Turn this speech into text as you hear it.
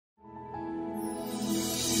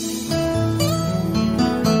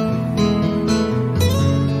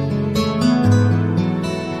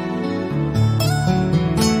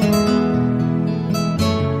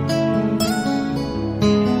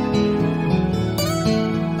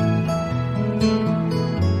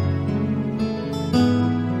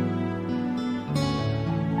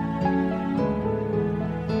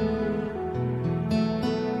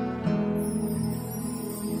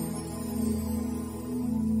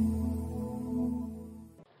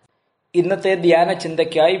ഇന്നത്തെ ധ്യാന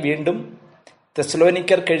ചിന്തയ്ക്കായി വീണ്ടും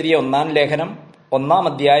തെസ്സലോനിക്കർക്ക് എഴുതിയ 1-ാം ലേഖനം 1-ാം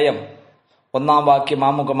അധ്യായം 1-ാം വാക്യം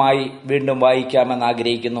ആമുഖമായി വീണ്ടും വായിക്കാമെന്ന്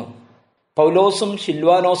ആഗ്രഹിക്കുന്നു. പൗലോസും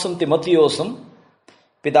ശിൽവാനോസും തിമോത്തിയോസും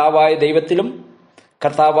പിതാവായ ദൈവത്തിലും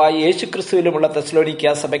കർത്താവായ യേശുക്രിസ്തുവിലുമുള്ള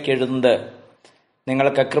തെസ്സലോനിക്ക സഭയ്ക്ക് എഴുതുന്നത്,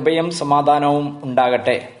 നിങ്ങൾക്ക് കൃപയും സമാധാനവും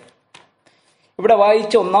ഉണ്ടാകട്ടെ. ഇവിടെ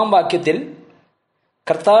വായിച്ച 1-ാം വാക്യത്തിൽ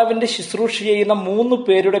കർത്താവിൻ്റെ ശുശ്രൂഷ ചെയ്യുന്ന 3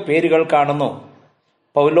 പേരുടെ പേരുകൾ കാണുന്നു: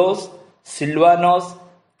 പൗലോസ്, സിൽവാനോസ്,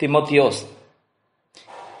 തിമോത്തിയോസ്.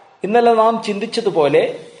 ഇന്നലെ നാം ചിന്തിച്ചതുപോലെ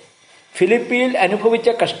ഫിലിപ്പിയിൽ അനുഭവിച്ച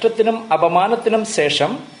കഷ്ടത്തിനും അപമാനത്തിനും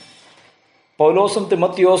ശേഷം പൗലോസും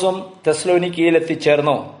തിമോത്തിയോസും തെസ്സലോനിക്കയിൽ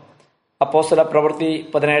എത്തിച്ചേർന്നു. അപ്പോസ്തല പ്രവൃത്തി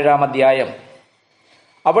 17-ാം അധ്യായം.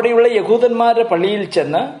 അവിടെയുള്ള യഹൂദന്മാരുടെ പള്ളിയിൽ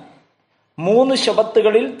ചെന്ന് 3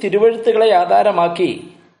 ശബത്തുകളിൽ തിരുവെഴുത്തുകളെ ആധാരമാക്കി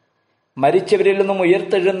മരിച്ചവരിൽ നിന്നും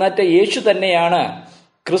ഉയർത്തെഴുന്നേറ്റ യേശു തന്നെയാണ്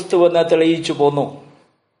ക്രിസ്തുവെന്ന് തെളിയിച്ചു പോന്നു.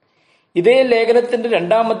 ഇതേ ലേഖനത്തിന്റെ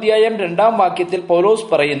 2-ാം അധ്യായം 2-ാം വാക്യത്തിൽ പൗലോസ്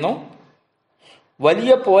പറയുന്നു,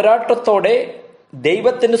 വലിയ പോരാട്ടത്തോടെ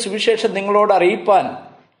ദൈവത്തിന്റെ സുവിശേഷം നിങ്ങളോട് അറിയിപ്പാൻ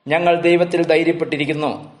ഞങ്ങൾ ദൈവത്തിൽ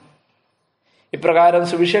ധൈര്യപ്പെട്ടിരിക്കുന്നു. ഇപ്രകാരം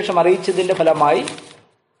സുവിശേഷം അറിയിച്ചതിന്റെ ഫലമായി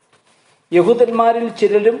യഹൂദന്മാരിൽ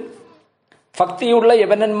ചിലരും ഭക്തിയുള്ള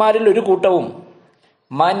യവനന്മാരിൽ ഒരു കൂട്ടവും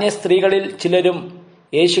മാന്യ സ്ത്രീകളിൽ ചിലരും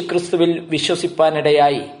യേശുക്രിസ്തുവിൽ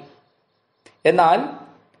വിശ്വസിപ്പാനിടയായി. എന്നാൽ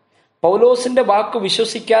പൗലോസിന്റെ വാക്ക്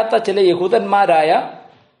വിശ്വസിക്കാത്ത ചില യഹൂദന്മാരായ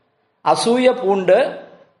അസൂയ പൂണ്ട്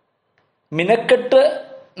മിനക്കെട്ട്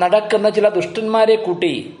നടക്കുന്ന ചില ദുഷ്ടന്മാരെ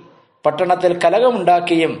കൂട്ടി പട്ടണത്തിൽ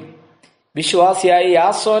കലഹമുണ്ടാക്കുകയും വിശ്വാസിയായ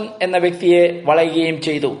യാസോൻ എന്ന വ്യക്തിയെ വളയുകയും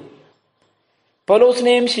ചെയ്തു.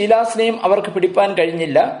 പൗലോസിനെയും ശീലാസിനെയും അവർക്ക് പിടിപ്പാൻ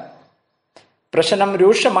കഴിഞ്ഞില്ല. പ്രശ്നം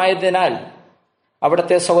രൂക്ഷമായതിനാൽ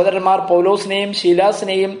അവിടുത്തെ സഹോദരന്മാർ പൗലോസിനെയും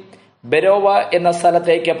ശീലാസിനെയും ബെരോവ എന്ന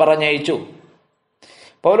സ്ഥലത്തേക്ക് പറഞ്ഞയച്ചു.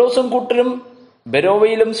 പൗലോസും കൂട്ടരും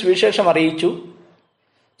ബെരോവയിലും സുവിശേഷം അറിയിച്ചു.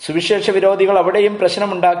 സുവിശേഷ വിരോധികൾ അവിടെയും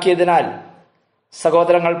പ്രശ്നമുണ്ടാക്കിയതിനാൽ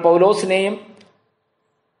സഹോദരങ്ങൾ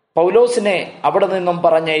പൗലോസിനെ അവിടെ നിന്നും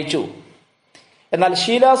പറഞ്ഞയച്ചു. എന്നാൽ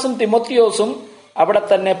ശീലാസും തിമോത്തിയോസും അവിടെ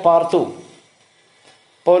തന്നെ പാർത്തു.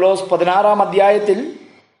 പൗലോസ് 16-ാം അധ്യായത്തിൽ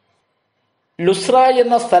ലുസ്ര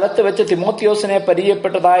എന്ന സ്ഥലത്ത് വെച്ച് തിമോത്തിയോസിനെ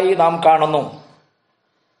പരിചയപ്പെട്ടതായി നാം കാണുന്നു.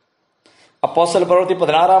 അപ്പോസ്തല പ്രവൃത്തി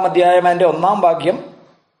 16-ാം അധ്യായം അതിന്റെ 1-ാം വാക്യം,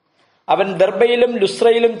 അവൻ ദർബയിലും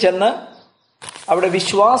ലുസ്രയിലും ചെന്ന് അവിടെ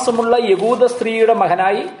വിശ്വാസമുള്ള യഹൂദ സ്ത്രീയുടെ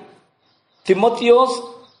മകനായി തിമോത്തിയോസ്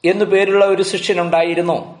എന്നു പേരുള്ള ഒരു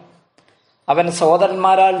ശിഷ്യനുണ്ടായിരുന്നു. അവൻ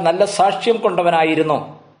സഹോദരന്മാരാൽ നല്ല സാക്ഷ്യം കൊണ്ടവനായിരുന്നു.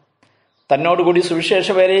 തന്നോടുകൂടി സുവിശേഷ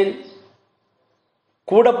വേലയിൽ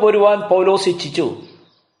കൂടെ പോരുവാൻ പൗലോസ് ഇച്ഛിച്ചു.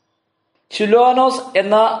 ശിൽവാനോസ്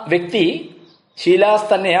എന്ന വ്യക്തി ശീലാസ്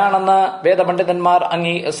തന്നെയാണെന്ന് വേദപണ്ഡിതന്മാർ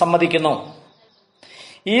സമ്മതിക്കുന്നു.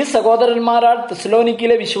 ഈ സഹോദരന്മാരാൽ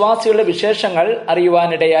തെസ്സലോനിക്കയിലെ വിശ്വാസികളുടെ വിശേഷങ്ങൾ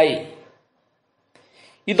അറിയുവാനിടയായി.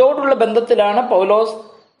 ഇതോടുള്ള ബന്ധത്തിലാണ് പൗലോസ്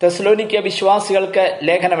തെസ്സലോനിക്ക വിശ്വാസികൾക്ക്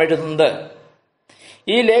ലേഖനം എഴുതുന്നത്.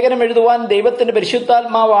 ഈ ലേഖനം എഴുതുവാൻ ദൈവത്തിന്റെ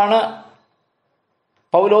പരിശുദ്ധാത്മാവാണ്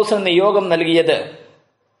പൗലോസിന് നിയോഗം നൽകിയത്.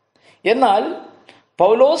 എന്നാൽ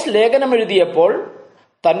പൗലോസ് ലേഖനം എഴുതിയപ്പോൾ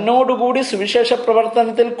തന്നോടുകൂടി സുവിശേഷ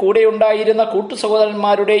പ്രവർത്തനത്തിൽ കൂടെയുണ്ടായിരുന്ന കൂട്ടു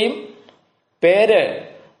സഹോദരന്മാരുടെയും പേര്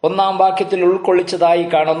 1-ാം വാക്യത്തിൽ ഉൾക്കൊള്ളിച്ചതായി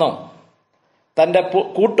കാണുന്നു. തന്റെ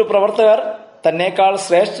കൂട്ടുപ്രവർത്തകർ തന്നേക്കാൾ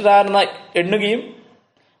ശ്രേഷ്ഠരാണെന്ന് എണ്ണുകയും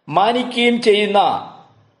മാനിക്കുകയും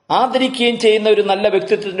ആദരിക്കുകയും ചെയ്യുന്ന ഒരു നല്ല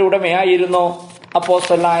വ്യക്തിത്വത്തിന്റെ ഉടമയായിരുന്നു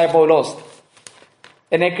അപ്പോസ്തലനായ പൗലോസ്.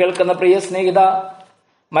 എന്നെ കേൾക്കുന്ന പ്രിയ സ്നേഹിത,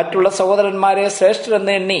 മറ്റുള്ള സഹോദരന്മാരെ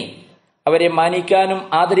ശ്രേഷ്ഠരെന്ന് എണ്ണി അവരെ മാനിക്കാനും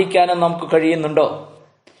ആദരിക്കാനും നമുക്ക് കഴിയുന്നുണ്ടോ?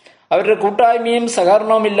 അവരുടെ കൂട്ടായ്മയും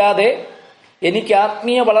സഹകരണവും ഇല്ലാതെ എനിക്ക്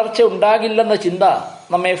ആത്മീയ വളർച്ച ഉണ്ടാകില്ലെന്ന ചിന്ത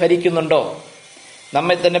നമ്മെ ഭരിക്കുന്നുണ്ടോ?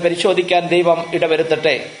 നമ്മെ തന്നെ പരിശോധിക്കാൻ ദൈവം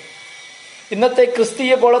ഇടവരുത്തട്ടെ. ഇന്നത്തെ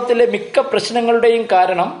ക്രിസ്തീയ ഗോളത്തിലെ മിക്ക പ്രശ്നങ്ങളുടെയും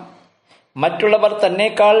കാരണം മറ്റുള്ളവർ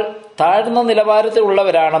തന്നേക്കാൾ താഴ്ന്ന നിലവാരത്തിൽ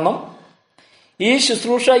ഉള്ളവരാണെന്നും ഈ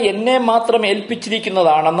ശുശ്രൂഷ എന്നെ മാത്രം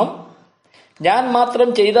ഏൽപ്പിച്ചിരിക്കുന്നതാണെന്നും ഞാൻ മാത്രം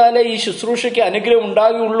ചെയ്താലേ ഈ ശുശ്രൂഷയ്ക്ക് അനുഗ്രഹം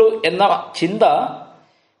ഉണ്ടാകുകയുള്ളൂ എന്ന ചിന്ത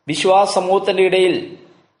വിശ്വാസ സമൂഹത്തിന്റെ ഇടയിൽ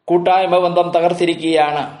കൂട്ടായ്മ ബന്ധം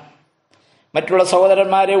തകർത്തിരിക്കുകയാണ്. മറ്റുള്ള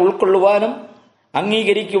സഹോദരന്മാരെ ഉൾക്കൊള്ളുവാനും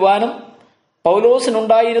അംഗീകരിക്കുവാനും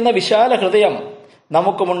പൗലോസിനുണ്ടായിരുന്ന വിശാല ഹൃദയം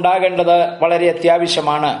നമുക്കും ഉണ്ടാകേണ്ടത് വളരെ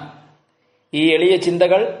അത്യാവശ്യമാണ്. ഈ എളിയ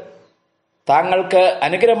ചിന്തകൾ താങ്കൾക്ക്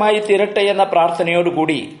അനുഗ്രഹമായി തീരട്ടെ എന്ന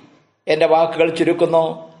പ്രാർത്ഥനയോടുകൂടി എൻ്റെ വാക്കുകൾ ചുരുക്കുന്നു.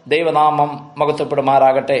 ദൈവനാമം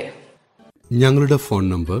മഹത്വപ്പെടുമാറാകട്ടെ. ഞങ്ങളുടെ ഫോൺ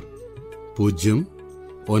നമ്പർ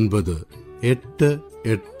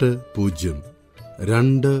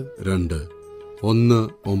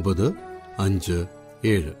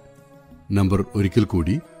 09888221957. നമ്പർ ഒരിക്കൽ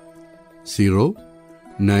കൂടി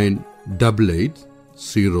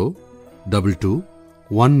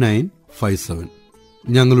 09888022219 57.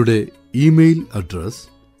 ഞങ്ങളുടെ email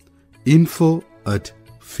address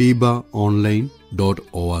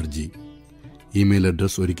info@fibaonline.org. Email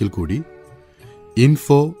address ഒരിക്കൽ കൂടി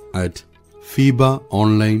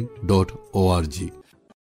info@fibaonline.org.